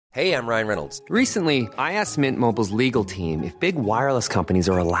Hey, I'm Ryan Reynolds. Recently, I asked Mint Mobile's legal team if big wireless companies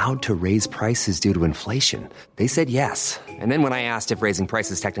are allowed to raise prices due to inflation. They said yes. And then when I asked if raising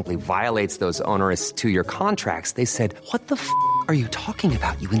prices technically violates those onerous two-year contracts, they said, "What the f*** are you talking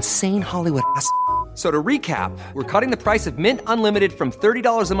about, you insane Hollywood ass?" So to recap, we're cutting the price of Mint Unlimited from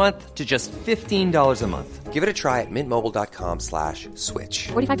 $30 a month to just $15 a month. Give it a try at mintmobile.com/switch.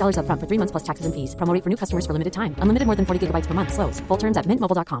 $45 up front for 3 months plus taxes and fees. Promo rate for new customers for limited time. Unlimited more than 40 gigabytes per month. Slows full terms at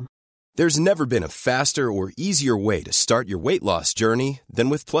mintmobile.com. There's never been a faster or easier way to start your weight loss journey than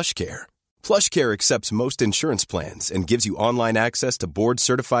with PlushCare. PlushCare accepts most insurance plans and gives you online access to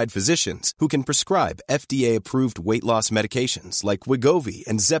board-certified physicians who can prescribe FDA-approved weight loss medications like Wegovy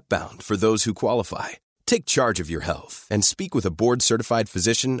and Zepbound for those who qualify. Take charge of your health and speak with a board-certified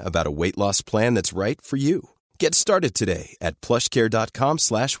physician about a weight loss plan that's right for you. Get started today at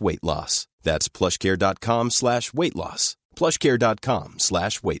plushcare.com/weight loss. That's plushcare.com/weight loss.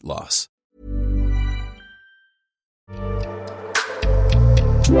 plushcare.com/weight loss.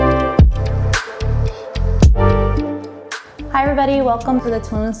 Hi everybody, welcome to the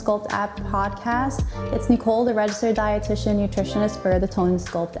Tone and Sculpt app podcast. It's Nicole, the registered dietitian nutritionist for the Tone and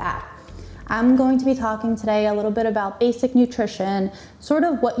Sculpt app. I'm going to be talking today a little bit about basic nutrition, sort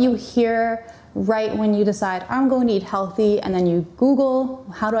of what you hear right when you decide I'm going to eat healthy, and then you Google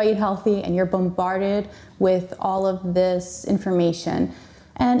how do I eat healthy and you're bombarded with all of this information.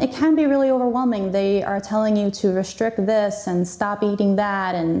 And it can be really overwhelming. They are telling you to restrict this and stop eating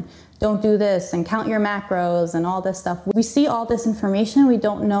that and don't do this and count your macros and all this stuff. We see all this information, we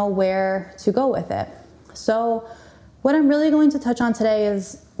don't know where to go with it. So what I'm really going to touch on today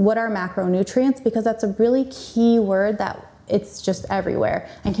is what are macronutrients, because that's a really key word that it's just everywhere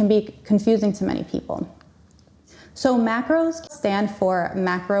and can be confusing to many people. So macros stand for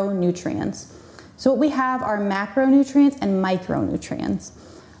macronutrients. So what we have are macronutrients and micronutrients.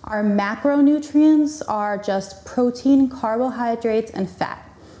 Our macronutrients are just protein, carbohydrates, and fat.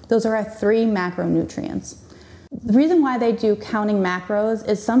 Those are our three macronutrients. The reason why they do counting macros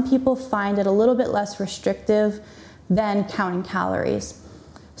is some people find it a little bit less restrictive than counting calories.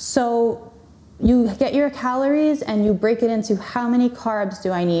 So you get your calories and you break it into how many carbs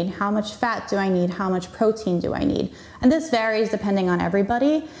do I need, how much fat do I need, how much protein do I need. And this varies depending on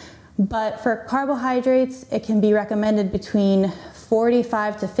everybody. But for carbohydrates, it can be recommended between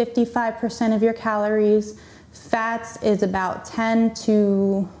 45 to 55% of your calories. Fats is about 10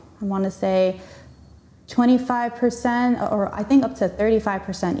 to, I want to say, 25%, or I think up to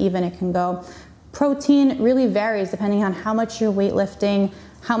 35% even it can go. Protein really varies depending on how much you're weightlifting,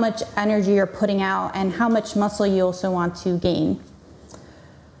 how much energy you're putting out, and how much muscle you also want to gain.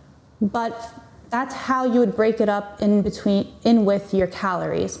 But that's how you would break it up in with your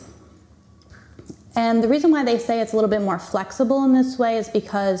calories. And the reason why they say it's a little bit more flexible in this way is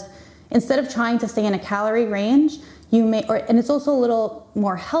because instead of trying to stay in a calorie range, and it's also a little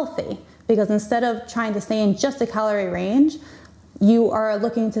more healthy, because instead of trying to stay in just a calorie range, you are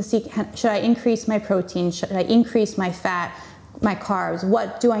looking to see, should I increase my protein? Should I increase my fat, my carbs?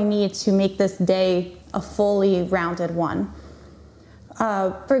 What do I need to make this day a fully rounded one?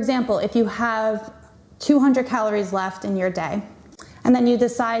 For example, if you have 200 calories left in your day, and then you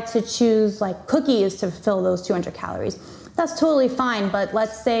decide to choose like cookies to fill those 200 calories, that's totally fine. But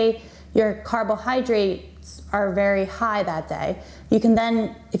let's say your carbohydrates are very high that day. You can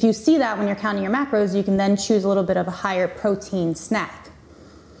then, if you see that when you're counting your macros, you can then choose a little bit of a higher protein snack.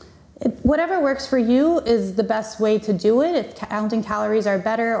 Whatever works for you is the best way to do it. If counting calories are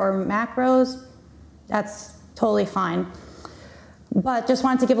better or macros, that's totally fine. But just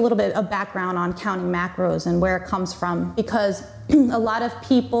wanted to give a little bit of background on counting macros and where it comes from, because a lot of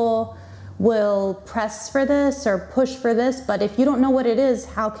people will press for this or push for this, but if you don't know what it is,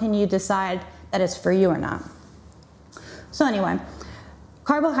 how can you decide that it's for you or not? So anyway,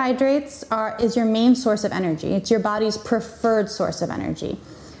 carbohydrates is your main source of energy. It's your body's preferred source of energy.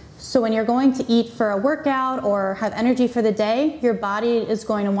 So when you're going to eat for a workout or have energy for the day, your body is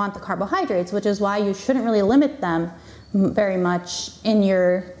going to want the carbohydrates, which is why you shouldn't really limit them very much in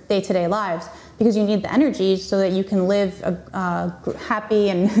your day-to-day lives, because you need the energy so that you can live a happy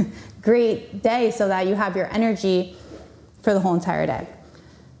and great day, so that you have your energy for the whole entire day.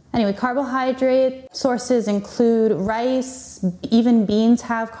 Anyway, carbohydrate sources include rice, even beans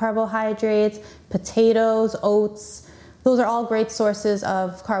have carbohydrates, potatoes, oats. Those are all great sources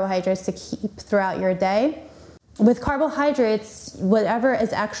of carbohydrates to keep throughout your day. With carbohydrates, whatever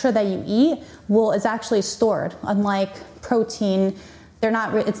is extra that you eat is actually stored. Unlike protein,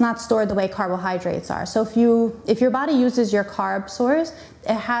 it's not stored the way carbohydrates are. So if your body uses your carb source,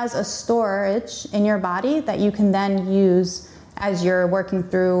 it has a storage in your body that you can then use as you're working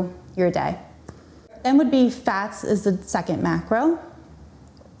through your day. Then would be fats is the second macro.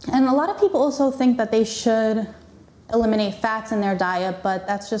 And a lot of people also think that they should eliminate fats in their diet, but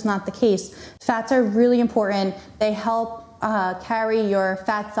that's just not the case. Fats are really important. They help carry your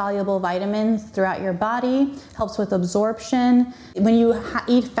fat-soluble vitamins throughout your body, helps with absorption. When you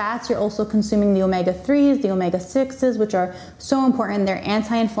eat fats, you're also consuming the omega-3s, the omega-6s, which are so important. They're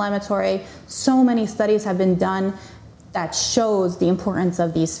anti-inflammatory. So many studies have been done that shows the importance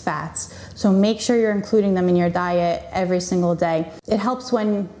of these fats. So make sure you're including them in your diet every single day. It helps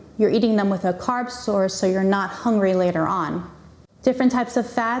when you're eating them with a carb source so you're not hungry later on. Different types of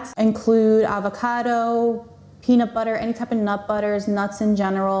fats include avocado, peanut butter, any type of nut butters, nuts in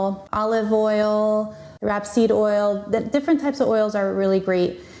general, olive oil, rapeseed oil. The different types of oils are really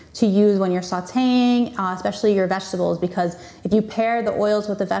great to use when you're sauteing, especially your vegetables, because if you pair the oils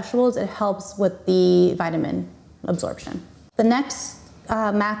with the vegetables, it helps with the vitamin absorption. The next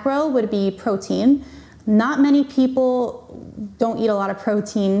macro would be protein. Not many people don't eat a lot of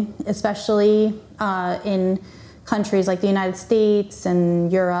protein, especially in countries like the United States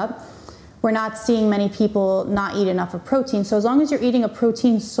and Europe. We're not seeing many people not eat enough of protein. So as long as you're eating a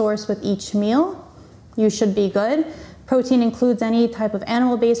protein source with each meal, you should be good. Protein includes any type of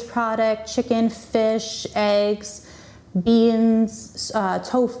animal-based product, chicken, fish, eggs, beans,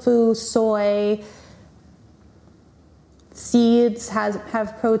 tofu, soy. Seeds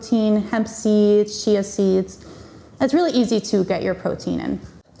have protein, hemp seeds, chia seeds. It's really easy to get your protein in.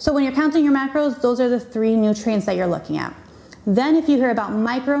 So when you're counting your macros, those are the 3 nutrients that you're looking at. Then if you hear about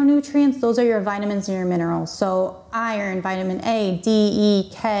micronutrients, those are your vitamins and your minerals. So iron, vitamin A, D, E,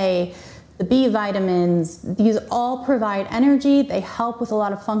 K, the B vitamins, these all provide energy. They help with a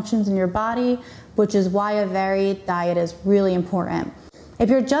lot of functions in your body, which is why a varied diet is really important. If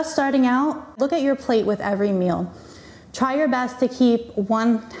you're just starting out, look at your plate with every meal. Try your best to keep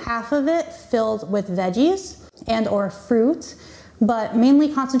 1/2 of it filled with veggies and or fruit, but mainly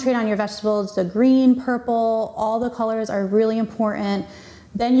concentrate on your vegetables. The green, purple, all the colors are really important.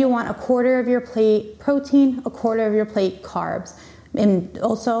 Then you want 1/4 of your plate protein, 1/4 of your plate carbs. And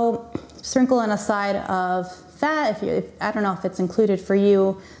also sprinkle in a side of fat. I don't know if it's included for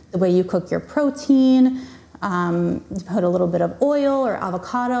you, the way you cook your protein. Put a little bit of oil or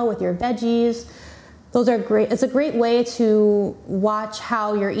avocado with your veggies. Those are great. It's a great way to watch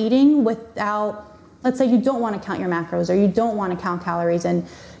how you're eating without, let's say you don't want to count your macros or you don't want to count calories and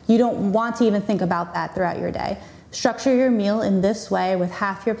you don't want to even think about that throughout your day. Structure your meal in this way with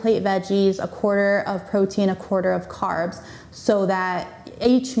 1/2 your plate veggies, 1/4 of protein, 1/4 of carbs, so that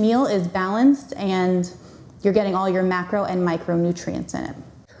each meal is balanced and you're getting all your macro and micronutrients in it.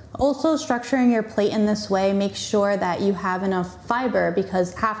 Also, structuring your plate in this way, make sure that you have enough fiber,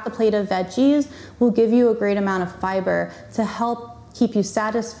 because 1/2 the plate of veggies will give you a great amount of fiber to help keep you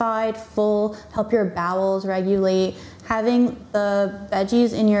satisfied, full, help your bowels regulate. Having the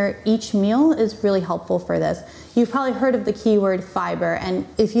veggies in your each meal is really helpful for this. You've probably heard of the keyword fiber, and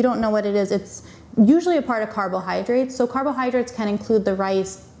if you don't know what it is, it's usually a part of carbohydrates. So carbohydrates can include the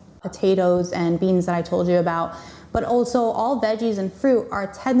rice, potatoes, and beans that I told you about. But also all veggies and fruit are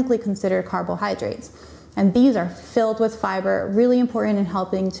technically considered carbohydrates. And these are filled with fiber, really important in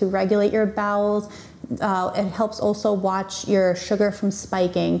helping to regulate your bowels. It helps also watch your sugar from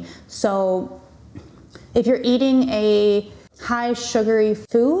spiking. So if you're eating a high sugary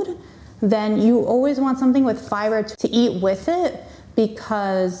food, then you always want something with fiber to eat with it,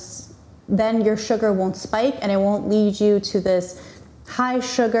 because then your sugar won't spike and it won't lead you to this high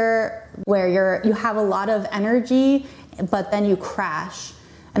sugar where you have a lot of energy, but then you crash.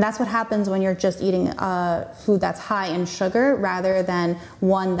 And that's what happens when you're just eating food that's high in sugar rather than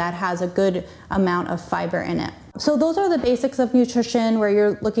one that has a good amount of fiber in it. So those are the basics of nutrition, where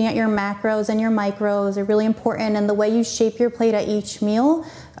you're looking at your macros and your micros are really important, and the way you shape your plate at each meal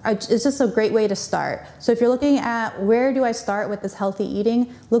is just a great way to start. So if you're looking at where do I start with this healthy eating,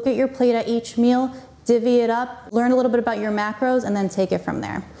 look at your plate at each meal, divvy it up, learn a little bit about your macros, and then take it from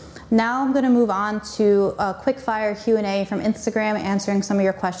there. Now I'm going to move on to a quick fire Q&A from Instagram, answering some of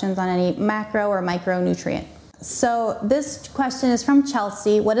your questions on any macro or micronutrient. So this question is from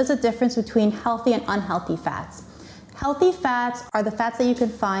Chelsea. What is the difference between healthy and unhealthy fats? Healthy fats are the fats that you can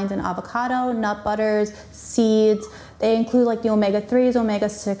find in avocado, nut butters, seeds. They include like the omega-3s,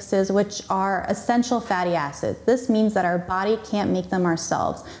 omega-6s, which are essential fatty acids. This means that our body can't make them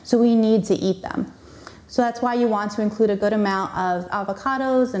ourselves, so we need to eat them. So that's why you want to include a good amount of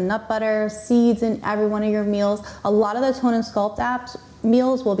avocados and nut butter, seeds in every one of your meals. A lot of the Tone and Sculpt apps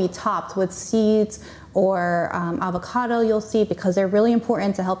meals will be topped with seeds or avocado, you'll see, because they're really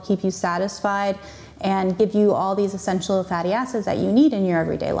important to help keep you satisfied and give you all these essential fatty acids that you need in your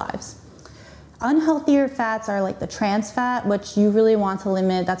everyday lives. Unhealthier fats are like the trans fat, which you really want to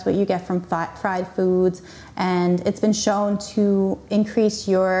limit. That's what you get from fried foods, and it's been shown to increase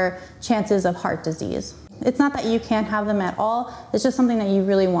your chances of heart disease. It's not that you can't have them at all, it's just something that you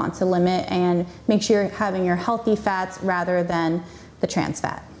really want to limit and make sure you're having your healthy fats rather than the trans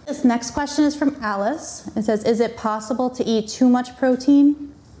fat. This next question is from Alice. It says, is it possible to eat too much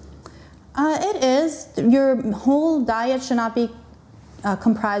protein? It is. Your whole diet should not be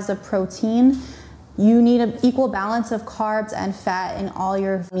comprised of protein. You need an equal balance of carbs and fat in all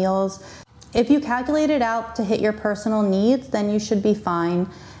your meals. If you calculate it out to hit your personal needs, then you should be fine.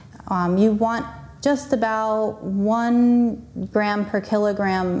 You want just about 1 gram per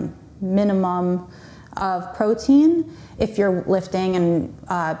kilogram minimum of protein if you're lifting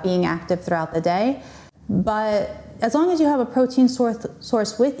and being active throughout the day. But as long as you have a protein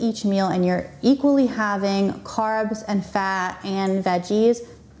source with each meal and you're equally having carbs and fat and veggies,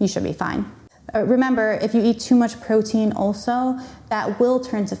 you should be fine. Remember, if you eat too much protein also, that will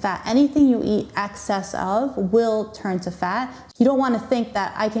turn to fat. Anything you eat excess of will turn to fat. You don't want to think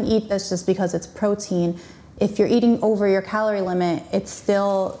that I can eat this just because it's protein. If you're eating over your calorie limit, it's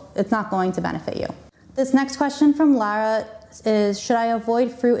not going to benefit you. This next question from Lara is, should I avoid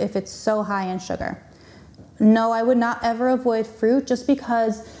fruit if it's so high in sugar? No, I would not ever avoid fruit, just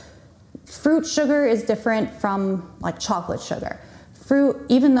because fruit sugar is different from like chocolate sugar. Fruit,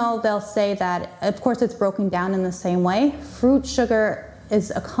 even though they'll say that, of course it's broken down in the same way, fruit sugar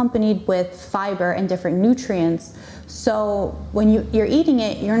is accompanied with fiber and different nutrients. So when you're eating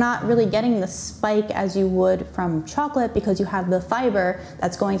it, you're not really getting the spike as you would from chocolate because you have the fiber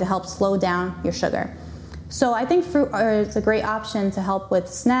that's going to help slow down your sugar. So I think fruit is a great option to help with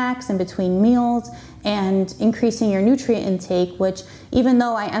snacks in between meals and increasing your nutrient intake, which even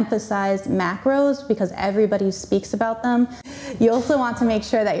though I emphasize macros because everybody speaks about them, you also want to make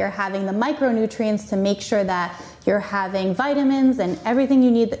sure that you're having the micronutrients to make sure that you're having vitamins and everything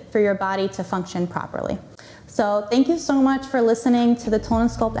you need for your body to function properly. So thank you so much for listening to the Tone and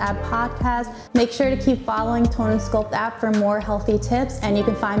Sculpt Ab podcast. Make sure to keep following Tone and Sculpt Ab for more healthy tips, and you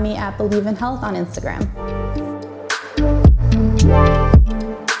can find me at Believe in Health on Instagram.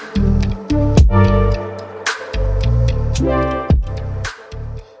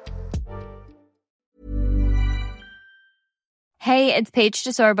 Hey, it's Paige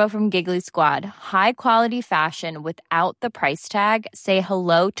DeSorbo from Giggly Squad. High quality fashion without the price tag. Say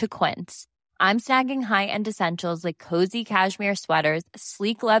hello to Quince. I'm snagging high-end essentials like cozy cashmere sweaters,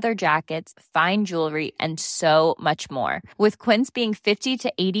 sleek leather jackets, fine jewelry, and so much more. With Quince being 50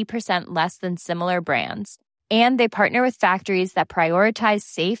 to 80% less than similar brands. And they partner with factories that prioritize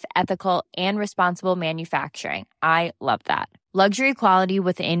safe, ethical, and responsible manufacturing. I love that. Luxury quality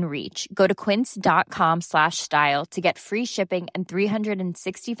within reach. Go to quince.com/style to get free shipping and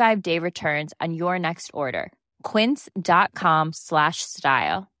 365-day returns on your next order.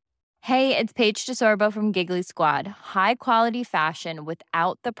 Quince.com/style. Hey, it's Paige DeSorbo from Giggly Squad. High quality fashion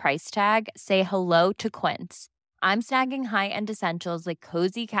without the price tag. Say hello to Quince. I'm snagging high-end essentials like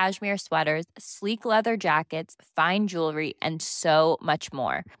cozy cashmere sweaters, sleek leather jackets, fine jewelry, and so much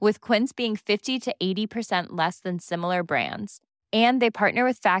more. With Quince being 50 to 80% less than similar brands. And they partner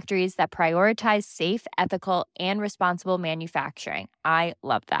with factories that prioritize safe, ethical, and responsible manufacturing. I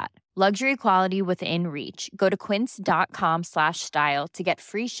love that. Luxury quality within reach. Go to quince.com/style to get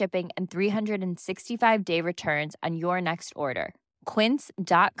free shipping and 365-day returns on your next order.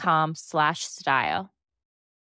 Quince.com/style.